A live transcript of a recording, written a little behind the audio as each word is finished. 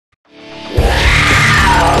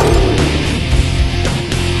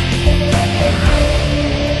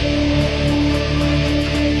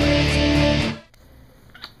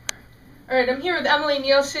with Emily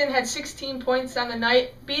Nielsen, had 16 points on the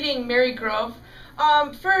night, beating Marygrove.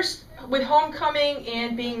 First, with homecoming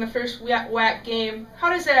and being the first WHAC game, how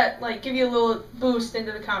does that give you a little boost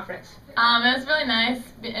into the conference? It was really nice.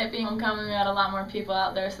 It being homecoming, we had a lot more people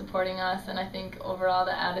out there supporting us, and I think overall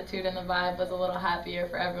the attitude and the vibe was a little happier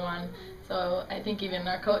for everyone. So I think even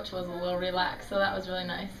our coach was a little relaxed, so that was really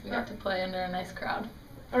nice. We got to play under a nice crowd.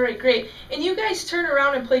 All right, great. And you guys turn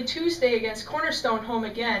around and play Tuesday against Cornerstone home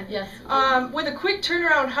again. Yes. With a quick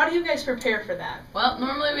turnaround, how do you guys prepare for that? Well,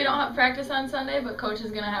 normally we don't have practice on Sunday, but Coach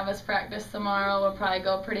is going to have us practice tomorrow. We'll probably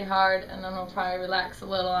go pretty hard, and then we'll probably relax a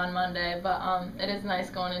little on Monday. But it is nice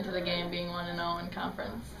going into the game being 1-0 in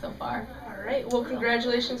conference so far. All right. Well,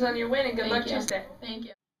 congratulations on your win, and good luck Tuesday. Thank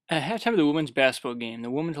you. At halftime of the women's basketball game, the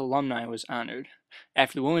women's alumni was honored.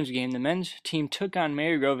 After the women's game, the men's team took on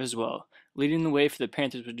Marygrove as well. Leading the way for the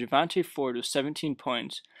Panthers was Javante Ford with 17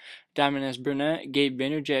 points. Dominic Burnett, Gabe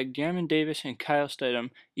Vaynerchuk, Diamond Davis, and Kyle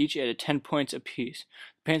Stidham each added 10 points apiece.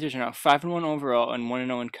 The Panthers are now 5-1 overall and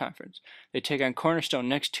 1-0 in conference. They take on Cornerstone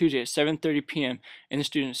next Tuesday at 7:30 p.m. in the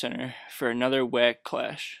Student Center for another WHAC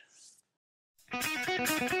clash.